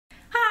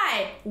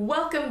Hi,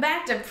 welcome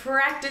back to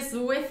Practice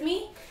With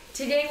Me.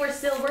 Today we're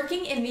still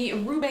working in the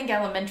Rubank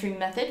Elementary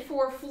Method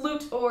for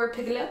Flute or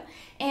Piccolo,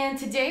 and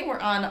today we're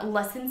on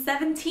lesson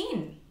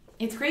 17.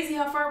 It's crazy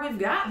how far we've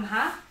gotten,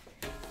 huh?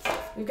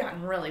 We've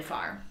gotten really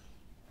far.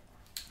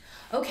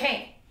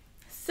 Okay,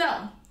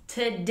 so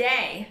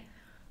today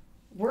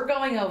we're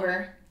going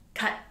over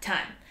cut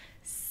time.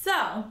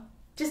 So,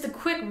 just a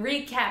quick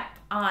recap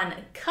on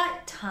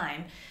cut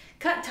time.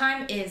 Cut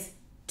time is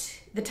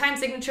the time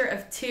signature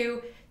of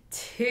 2-2.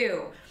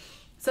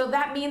 So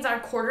that means our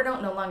quarter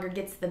note no longer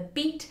gets the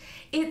beat.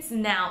 It's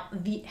now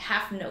the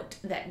half note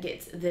that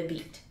gets the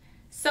beat.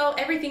 So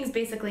everything's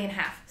basically in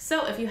half.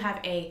 So if you have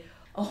a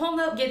whole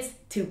note gets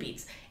 2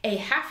 beats. A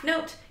half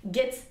note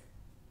gets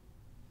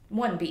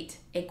 1 beat.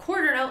 A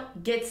quarter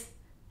note gets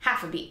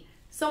half a beat.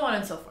 So on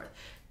and so forth.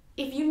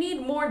 If you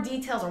need more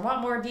details or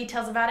want more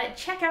details about it,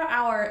 check out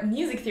our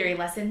music theory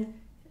lesson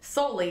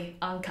solely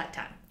on cut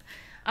time.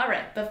 All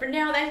right, but for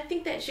now, I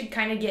think that should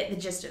kind of get the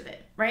gist of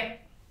it, right?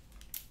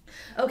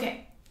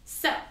 Okay,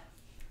 so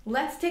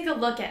let's take a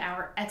look at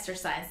our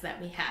exercise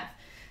that we have.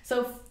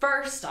 So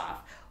first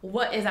off,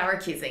 what is our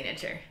key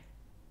signature?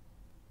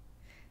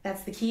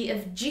 That's the key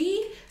of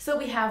G, so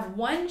we have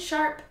 1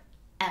 sharp,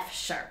 F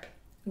sharp.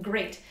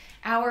 Great.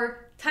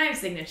 Our time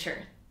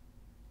signature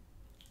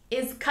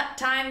is cut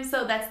time,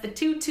 so that's the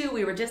 2-2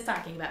 we were just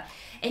talking about.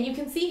 And you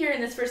can see here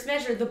in this first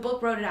measure, the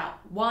book wrote it out,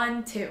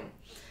 1-2.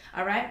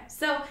 All right,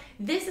 so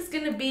this is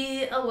gonna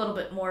be a little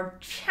bit more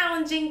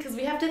challenging because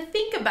we have to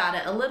think about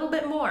it a little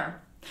bit more.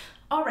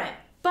 All right,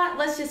 but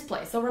let's just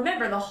play. So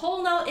remember, the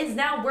whole note is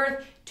now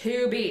worth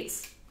 2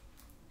 beats.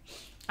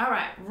 All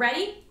right,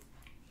 ready?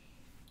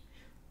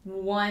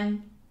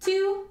 1,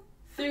 2,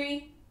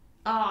 3.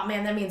 Oh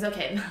man, that means,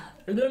 okay,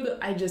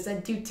 I just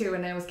said 2-2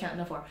 and I was counting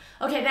to 4.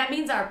 Okay, that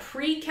means our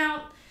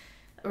pre-count,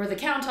 or the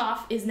count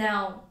off, is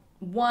now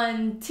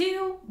 1,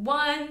 2,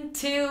 1,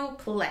 2,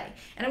 play.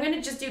 And I'm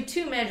gonna just do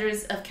 2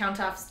 measures of count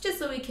offs just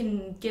so we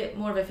can get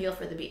more of a feel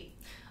for the beat.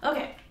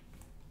 Okay,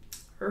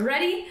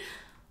 ready?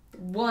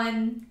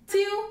 1,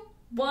 2,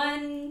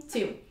 1,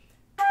 2.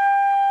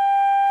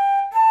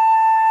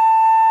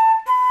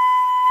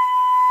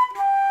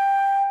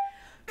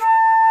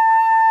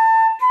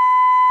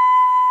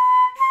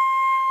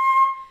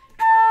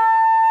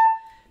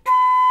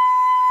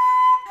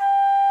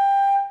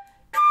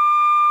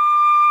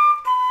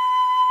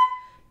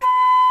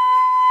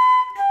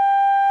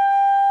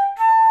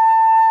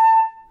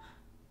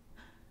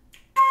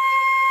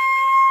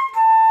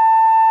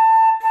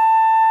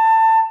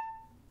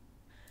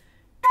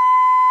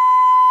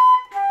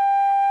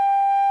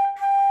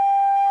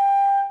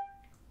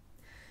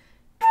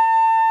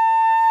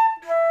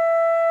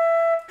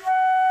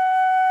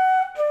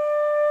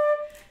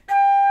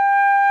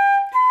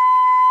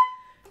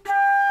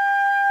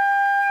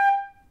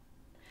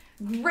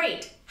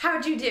 Great,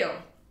 how'd you do?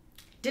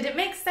 Did it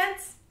make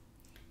sense?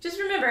 Just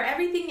remember,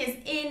 everything is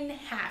in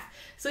half.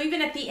 So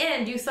even at the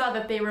end, you saw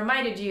that they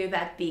reminded you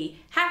that the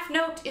half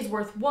note is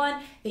worth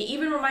 1. They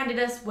even reminded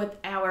us what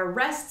our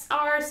rests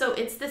are, so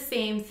it's the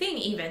same thing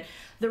even.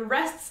 The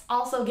rests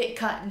also get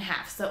cut in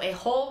half, so a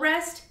whole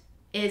rest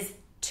is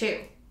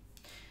 2.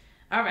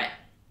 All right,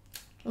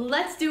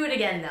 let's do it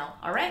again though,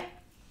 all right?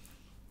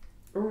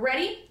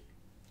 Ready?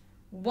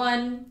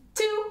 1,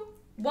 2,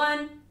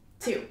 1,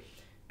 2.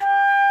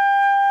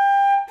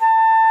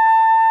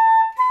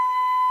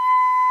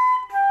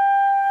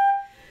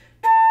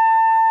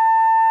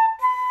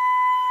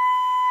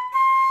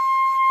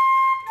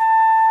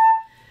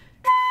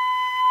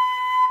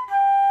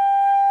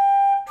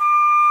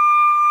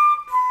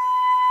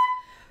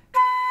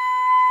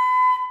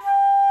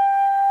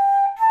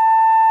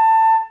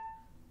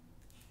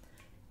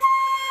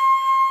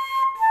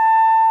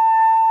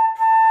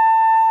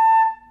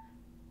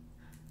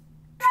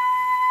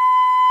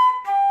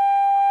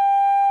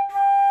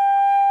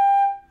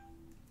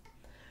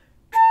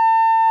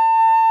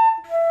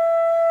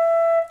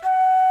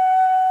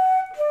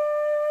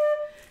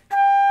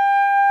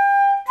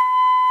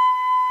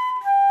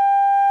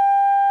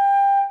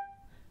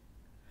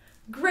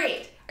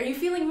 Great. Are you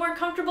feeling more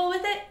comfortable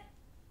with it?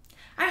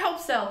 I hope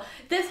so.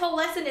 This whole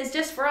lesson is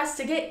just for us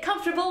to get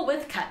comfortable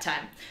with cut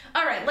time.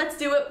 All right, let's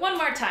do it one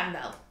more time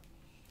though.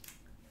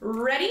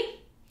 Ready?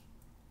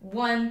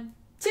 1,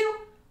 2,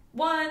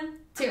 1,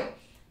 2.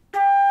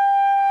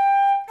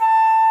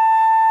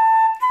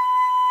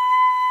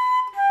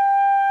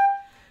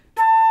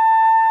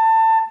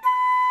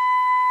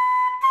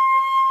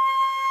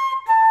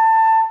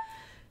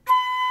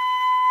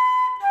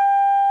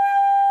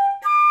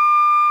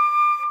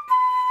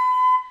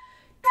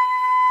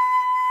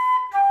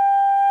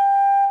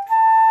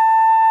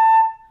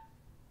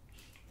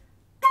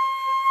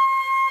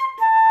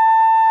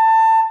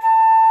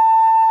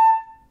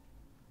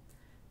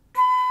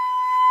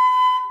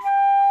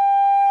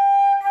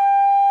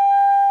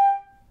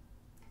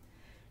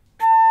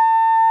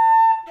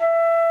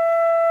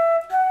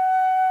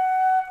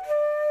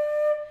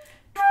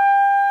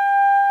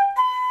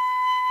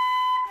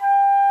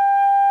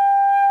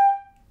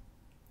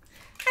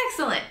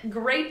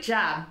 Great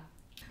job.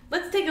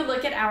 let's take a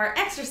look at our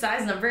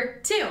exercise number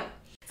 2.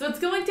 So it's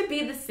going to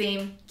be the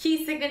same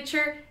key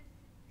signature,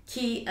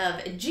 key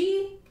of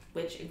G,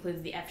 which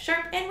includes the F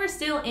sharp, and we're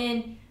still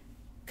in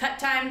cut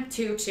time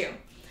 2-2.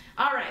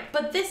 All right,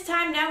 but this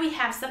time now we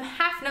have some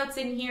half notes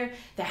in here.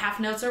 The half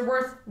notes are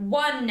worth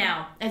 1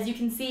 now. As you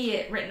can see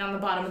it written on the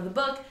bottom of the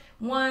book,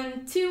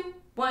 1, 2,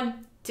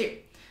 1, 2.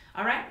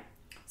 All right,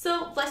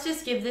 so let's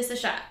just give this a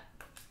shot.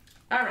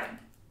 All right,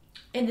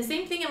 and the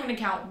same thing, I'm gonna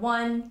count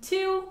 1,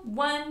 2,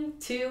 1,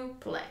 2,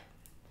 play.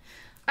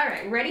 All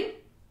right, ready?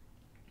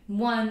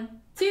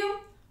 1, 2,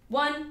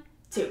 1,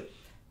 2.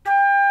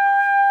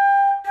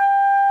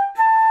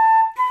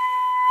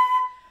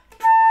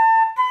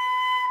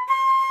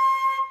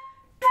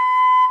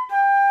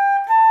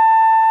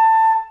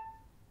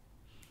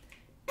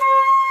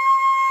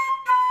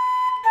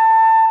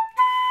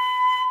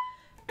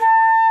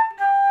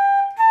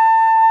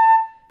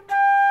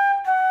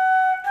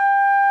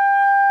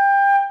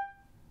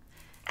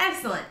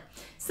 Excellent.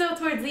 So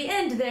towards the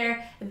end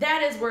there,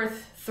 that is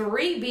worth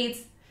 3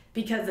 beats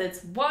because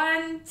it's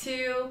 1,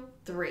 2,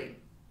 3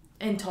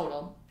 in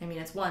total. I mean,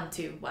 it's 1,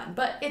 2, 1,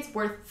 but it's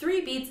worth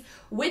 3 beats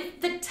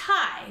with the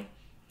tie.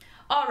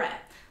 All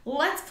right,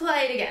 let's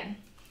play it again.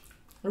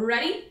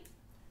 Ready?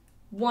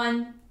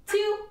 1,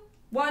 2,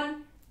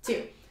 1,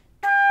 2.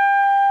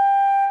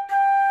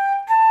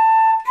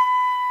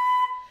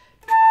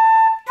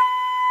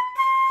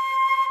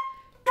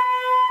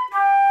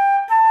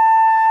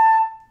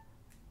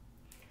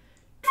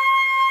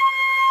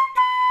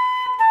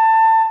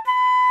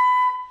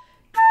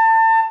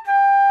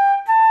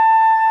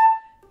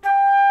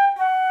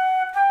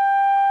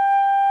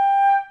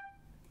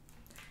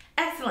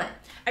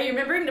 Are you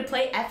remembering to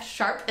play F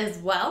sharp as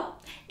well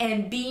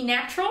and B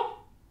natural?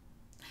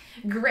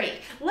 Great.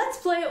 Let's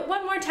play it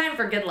one more time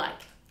for good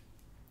luck.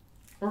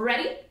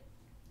 Ready?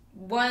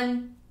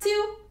 1,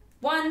 2,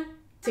 1,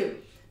 2.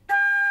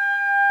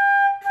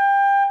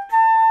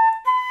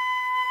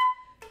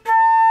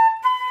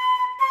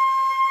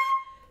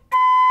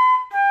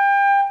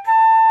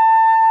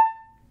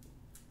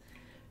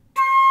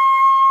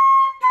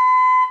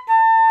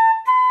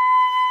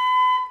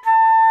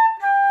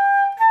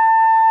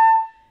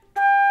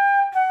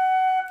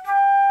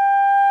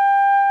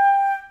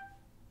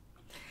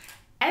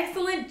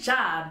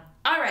 Job.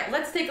 All right,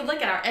 let's take a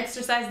look at our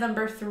exercise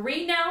number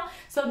 3 now.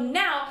 So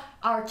now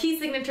our key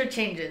signature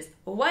changes.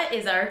 What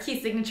is our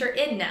key signature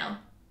in now?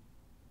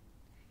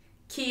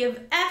 Key of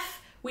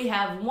F, we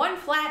have 1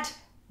 flat,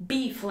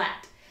 B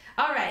flat.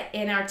 All right,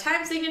 and our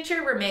time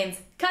signature remains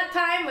cut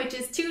time, which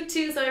is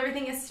 2-2, so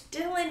everything is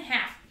still in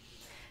half.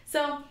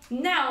 So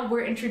now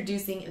we're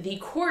introducing the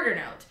quarter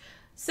note.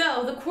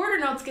 So the quarter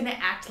note's gonna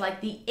act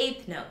like the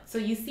 8th note. So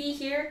you see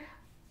here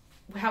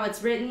how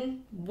it's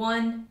written,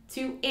 1,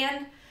 2,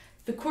 and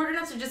the quarter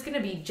notes are just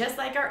gonna be just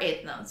like our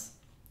 8th notes.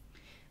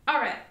 All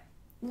right,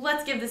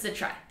 let's give this a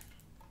try.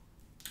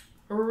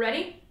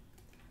 Ready?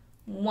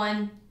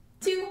 1,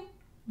 2,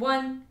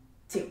 1,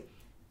 2.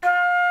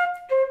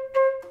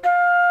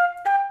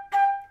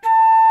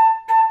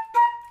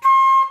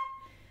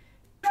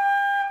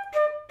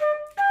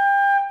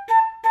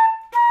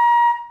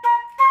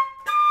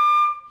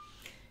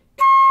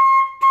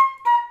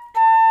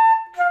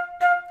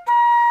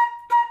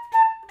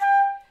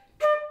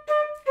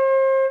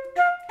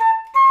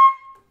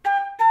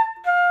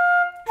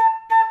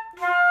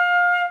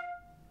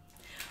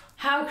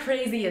 How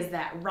crazy is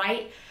that,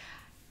 right?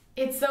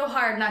 It's so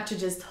hard not to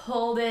just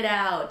hold it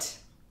out.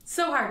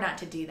 So hard not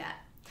to do that.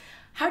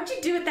 How'd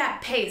you do at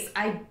that pace?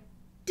 I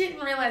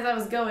didn't realize I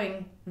was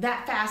going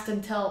that fast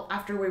until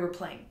after we were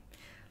playing.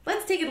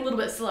 Let's take it a little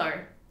bit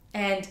slower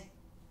and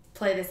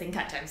play this in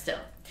cut time still.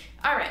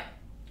 All right,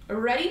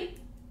 ready?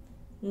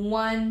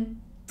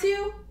 1,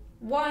 2,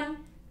 1,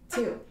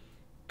 2.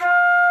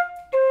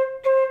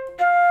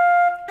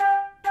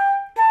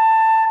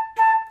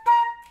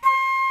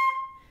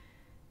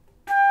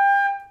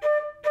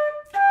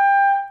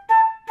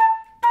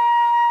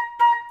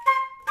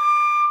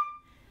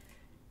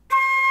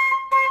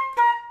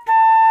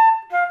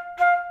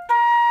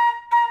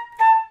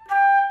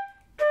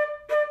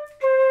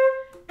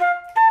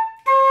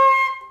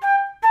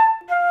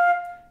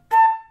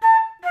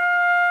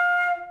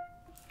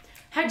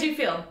 How'd you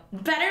feel?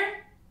 Better?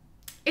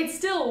 It's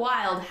still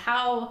wild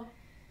how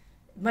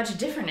much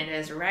different it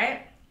is,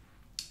 right?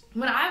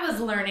 When I was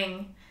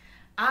learning,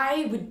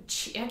 I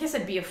guess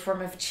it'd be a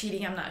form of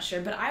cheating, I'm not sure,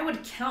 but I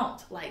would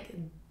count like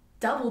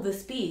double the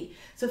speed.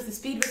 So if the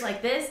speed was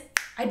like this,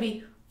 I'd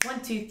be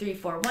 1, 2, 3,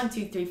 4, 1,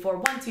 2, 3, 4,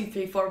 1, 2,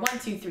 3, 4, 1,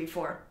 2, 3,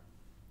 4.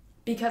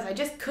 Because I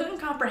just couldn't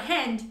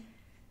comprehend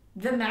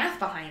the math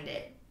behind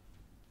it.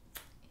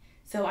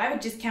 So I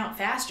would just count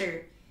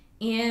faster,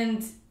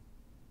 and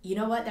you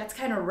know what? That's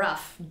kind of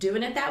rough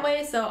doing it that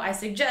way. So I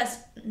suggest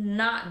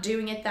not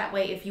doing it that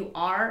way if you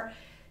are.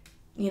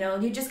 You know,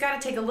 you just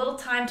got to take a little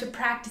time to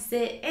practice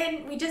it,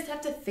 and we just have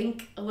to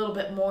think a little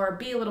bit more,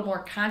 be a little more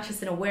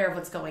conscious and aware of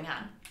what's going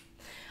on.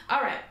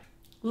 All right,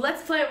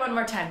 let's play it one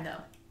more time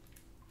though.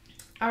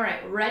 All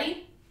right,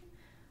 ready?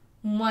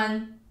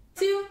 1,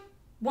 2,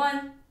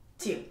 1,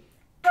 2.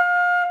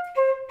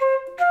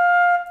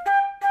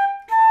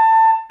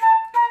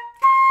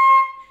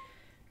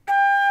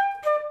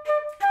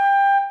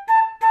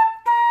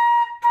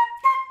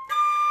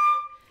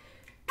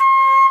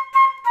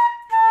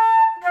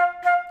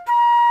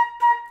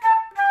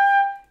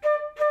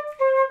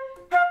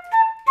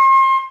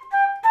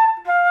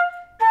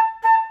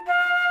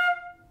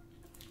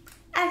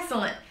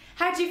 Excellent.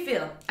 How'd you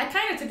feel? I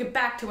kind of took it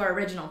back to our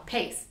original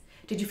pace.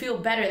 Did you feel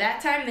better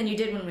that time than you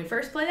did when we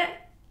first played it?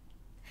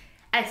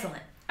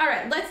 Excellent. All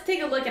right, let's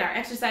take a look at our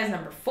exercise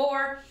number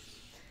 4.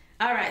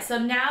 All right, so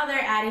now they're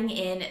adding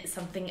in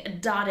something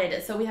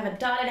dotted. So we have a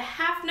dotted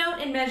half note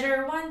in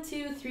measure 1,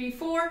 2, 3,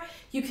 4.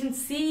 You can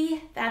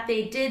see that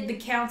they did the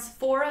counts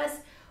for us.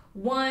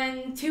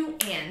 1, 2,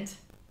 and.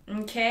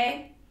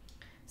 Okay?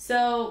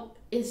 So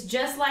it's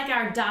just like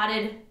our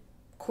dotted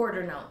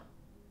quarter note.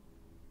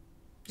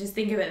 Just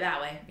think of it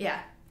that way. Yeah.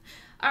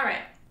 All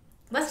right.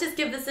 Let's just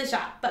give this a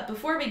shot. But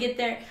before we get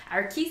there,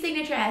 our key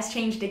signature has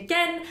changed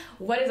again.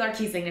 What is our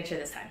key signature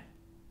this time?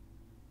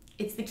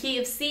 It's the key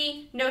of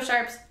C, no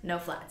sharps, no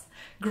flats.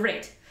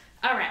 Great.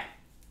 All right.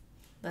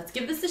 Let's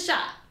give this a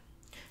shot.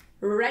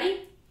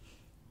 Ready?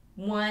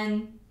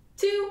 1,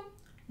 2,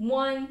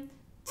 1,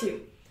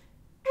 2.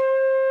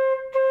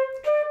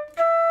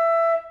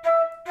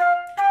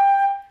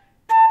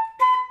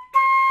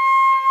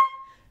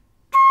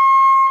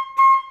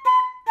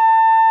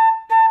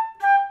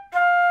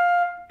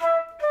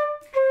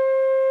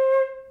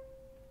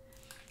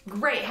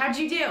 Great, how'd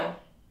you do?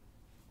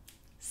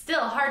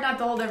 Still hard not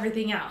to hold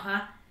everything out,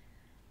 huh?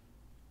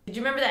 Did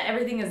you remember that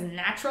everything is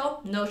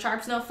natural? No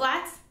sharps, no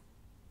flats?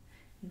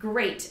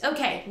 Great,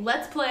 okay,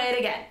 let's play it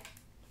again.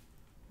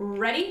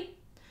 Ready?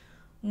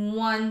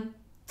 1,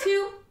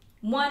 2,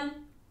 1,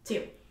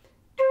 2.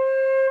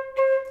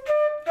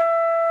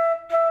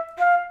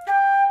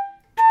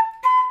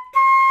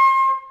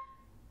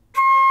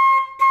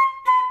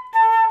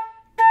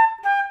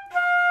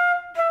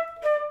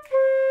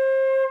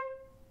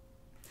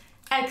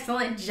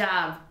 Excellent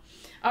job.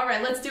 All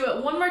right, let's do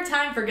it one more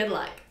time for good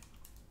luck.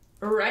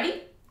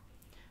 Ready?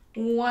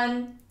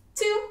 1,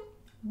 2,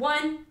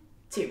 1,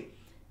 2.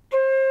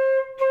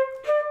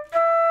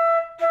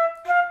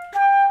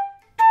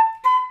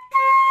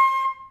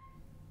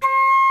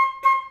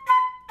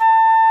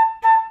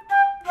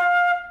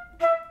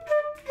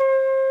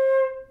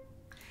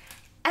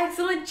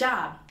 Excellent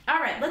job. All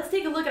right, let's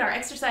take a look at our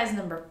exercise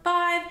number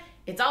 5.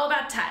 It's all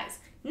about ties.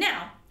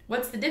 Now,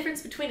 what's the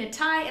difference between a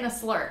tie and a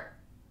slur?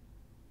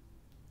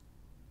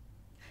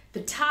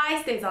 The tie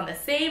stays on the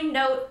same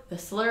note, the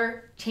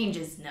slur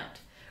changes note.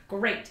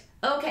 Great.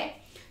 Okay,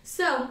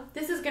 so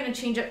this is going to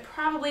change up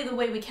probably the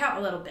way we count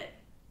a little bit.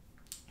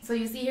 So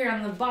you see here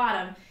on the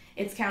bottom,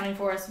 it's counting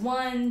for us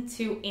 1,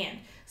 2, and.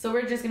 So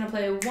we're just going to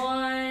play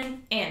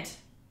 1 and,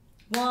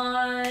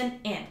 1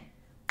 and,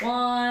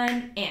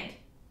 1 and.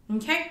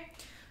 Okay?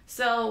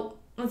 So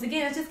once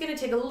again, it's just going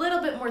to take a little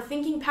bit more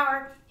thinking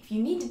power. If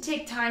you need to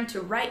take time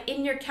to write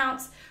in your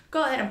counts,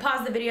 go ahead and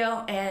pause the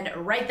video and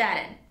write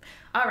that in.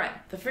 All right,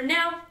 but for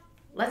now,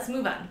 let's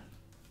move on.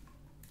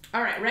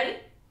 All right, ready?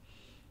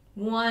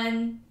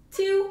 1,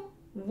 2,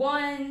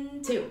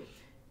 1, 2.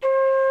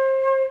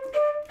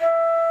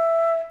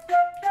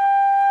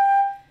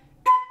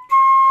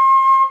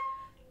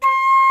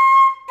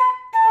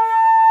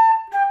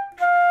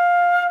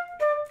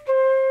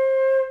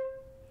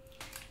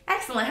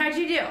 Excellent, how'd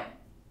you do?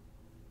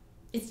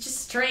 It's just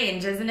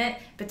strange, isn't it?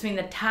 Between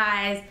the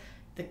ties,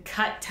 the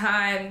cut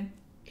time,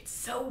 it's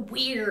so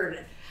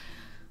weird.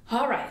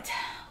 All right,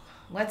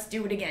 let's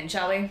do it again,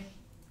 shall we?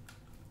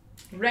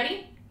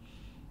 Ready?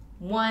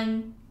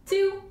 1,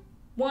 2,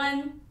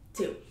 1,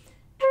 2.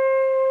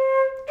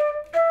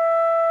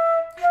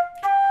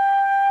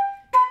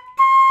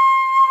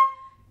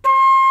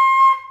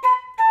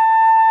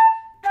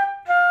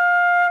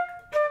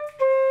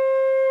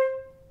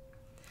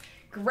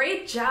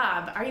 Great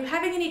job. Are you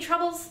having any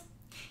troubles?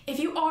 If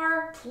you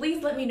are,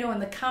 please let me know in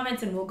the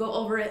comments and we'll go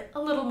over it a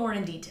little more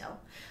in detail.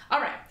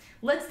 All right,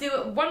 let's do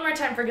it one more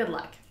time for good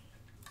luck.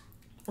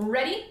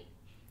 Ready?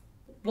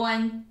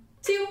 1,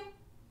 2,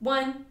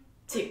 1,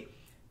 2.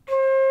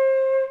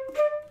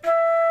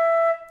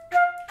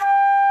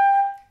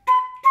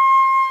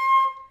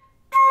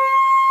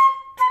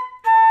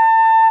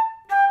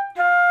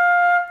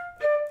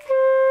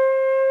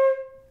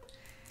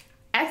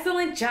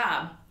 Excellent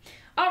job.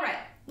 All right,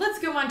 let's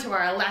go on to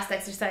our last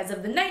exercise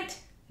of the night,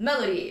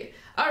 melody.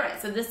 All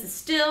right, so this is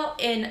still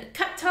in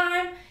cut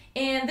time,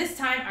 and this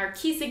time our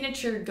key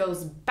signature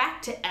goes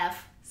back to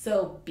F.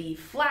 So B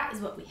flat is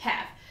what we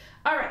have.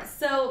 All right,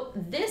 so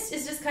this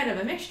is just kind of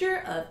a mixture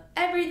of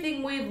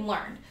everything we've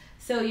learned.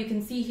 So you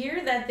can see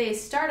here that they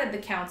started the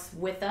counts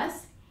with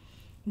us.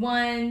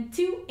 1,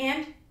 2,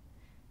 and.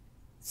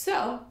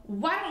 So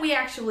why don't we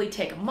actually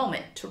take a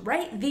moment to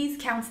write these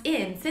counts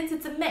in since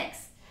it's a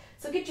mix.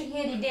 So get your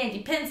handy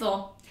dandy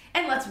pencil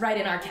and let's write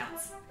in our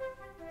counts.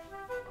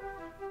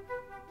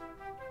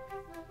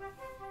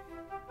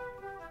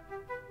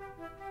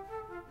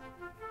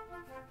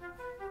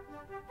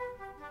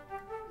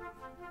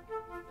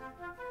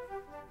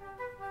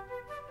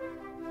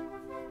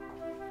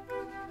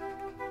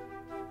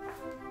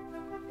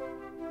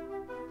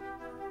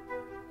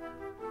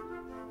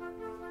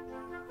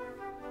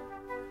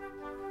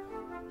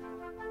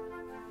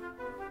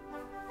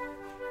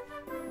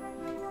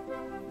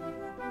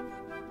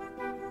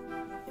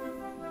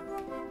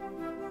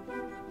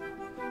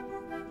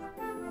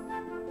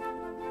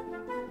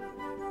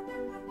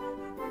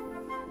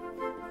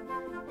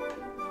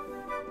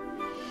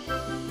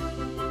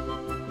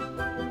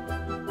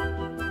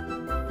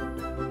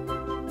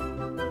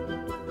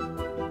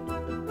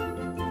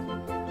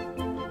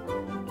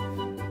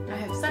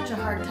 such a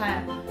hard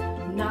time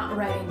not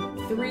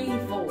writing 3,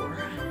 4.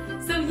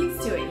 So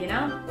used to it, you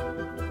know?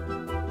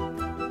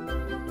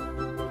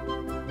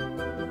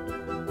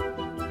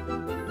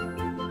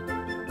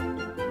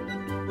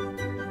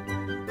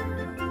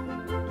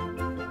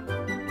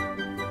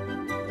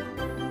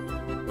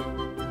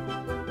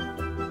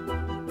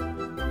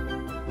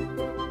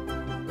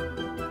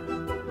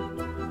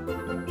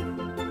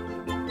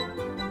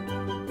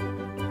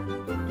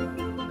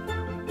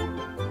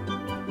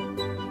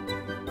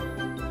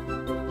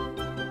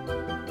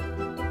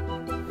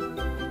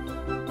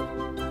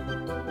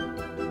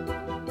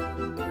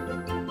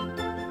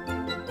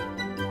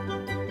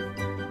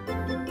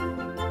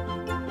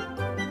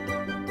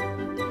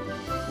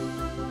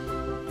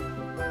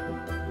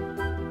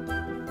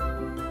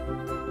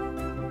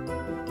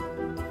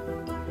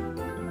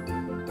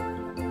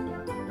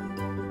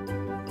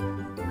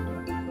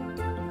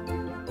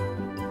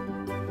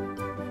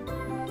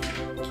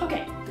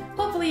 Okay,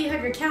 hopefully you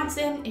have your counts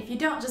in. If you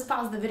don't, just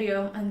pause the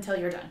video until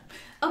you're done.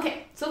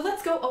 Okay, so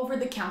let's go over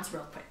the counts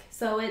real quick.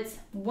 So it's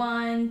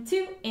 1,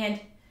 2, and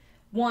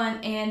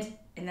 1, and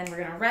then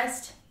we're gonna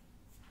rest.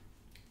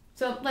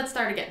 So let's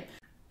start again.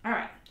 All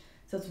right,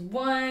 so it's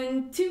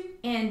 1, 2,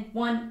 and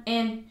 1,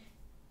 and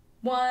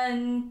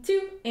 1,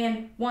 2,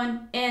 and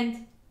 1,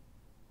 and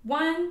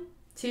 1,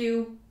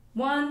 2,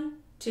 1,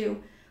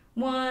 2,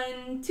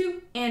 1,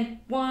 2, and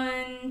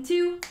 1,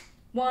 2,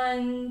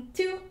 1,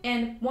 2,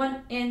 and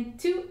 1, and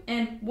 2,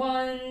 and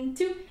 1,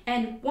 2,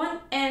 and 1,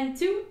 and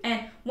 2,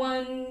 and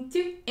 1,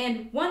 2,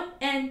 and 1,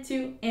 and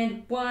 2,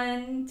 and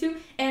 1, 2,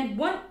 and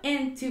 1,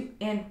 and 2,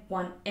 and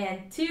 1,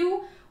 and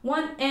 2,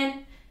 1,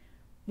 and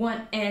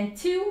 1, and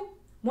 2,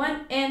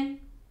 1, and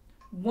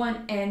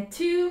 1, and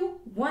 2,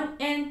 1,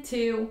 and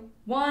 2,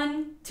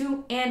 1,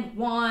 2, and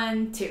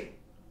 1, 2.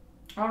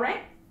 All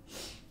right?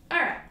 All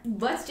right,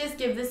 let's just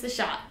give this a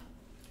shot.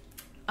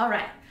 All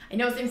right, I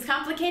know it seems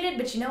complicated,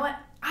 but you know what?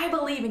 I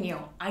believe in you.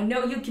 I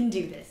know you can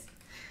do this.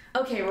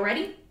 Okay, we're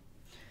ready?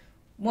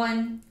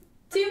 1,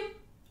 2,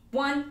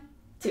 1,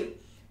 2.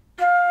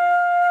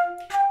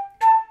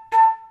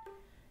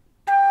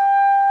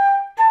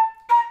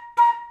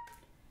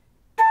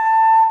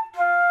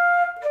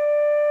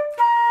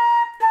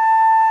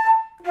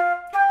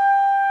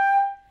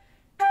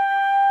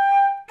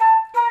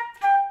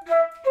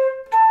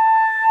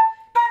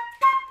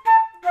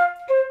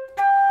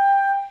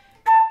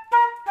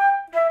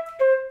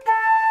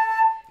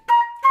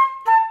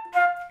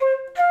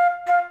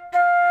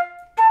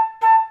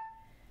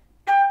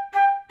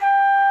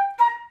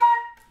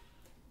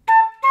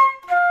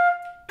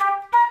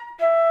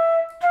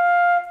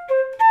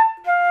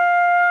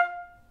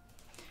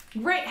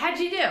 Great, how'd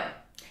you do?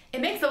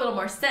 It makes a little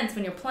more sense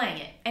when you're playing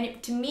it.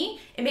 And to me,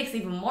 it makes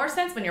even more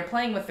sense when you're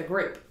playing with the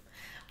group.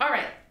 All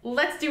right,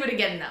 let's do it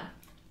again now.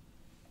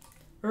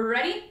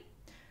 Ready?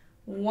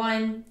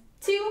 1,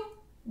 2,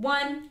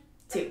 1,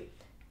 2.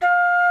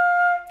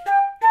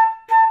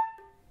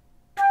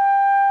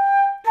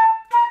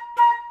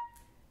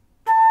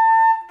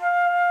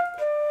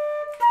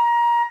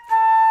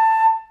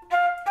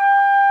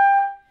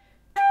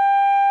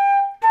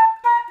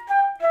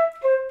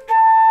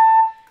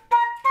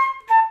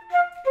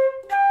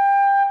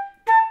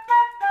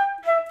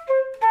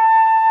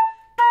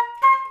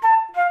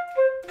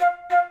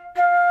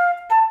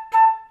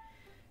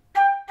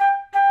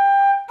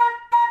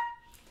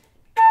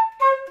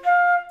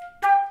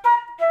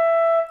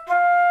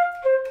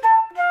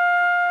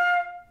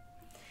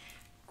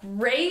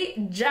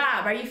 Great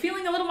job! Are you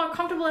feeling a little more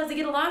comfortable as you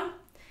get along?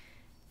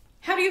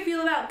 How do you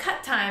feel about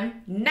cut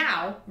time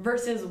now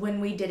versus when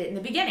we did it in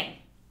the beginning?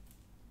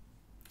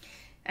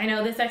 I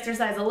know this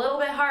exercise is a little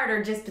bit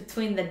harder just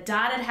between the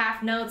dotted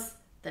half notes,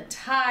 the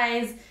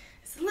ties.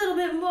 It's a little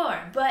bit more,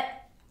 but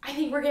I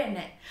think we're getting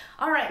it.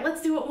 All right,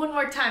 let's do it one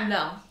more time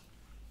though.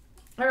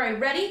 All right,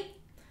 ready?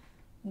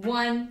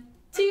 1,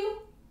 2,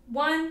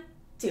 1,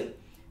 2.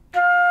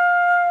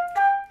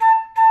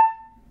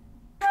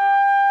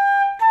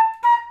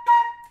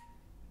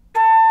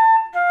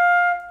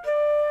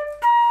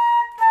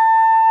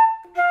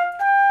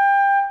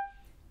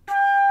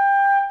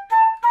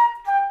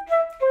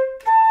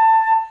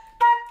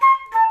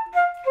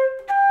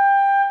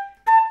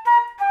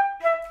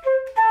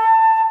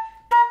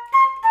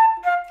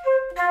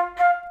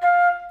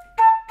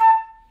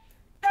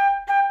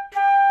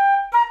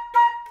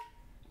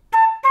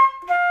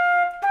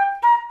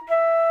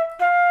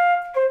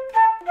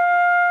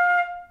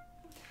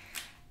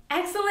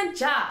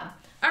 Job.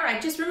 All right,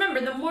 just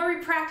remember, the more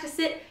we practice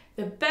it,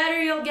 the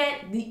better you'll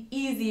get, the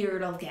easier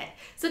it'll get.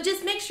 So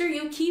just make sure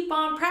you keep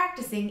on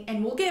practicing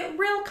and we'll get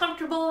real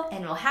comfortable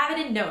and we'll have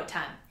it in no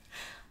time.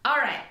 All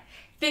right,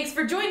 thanks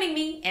for joining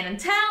me, and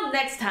until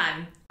next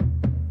time,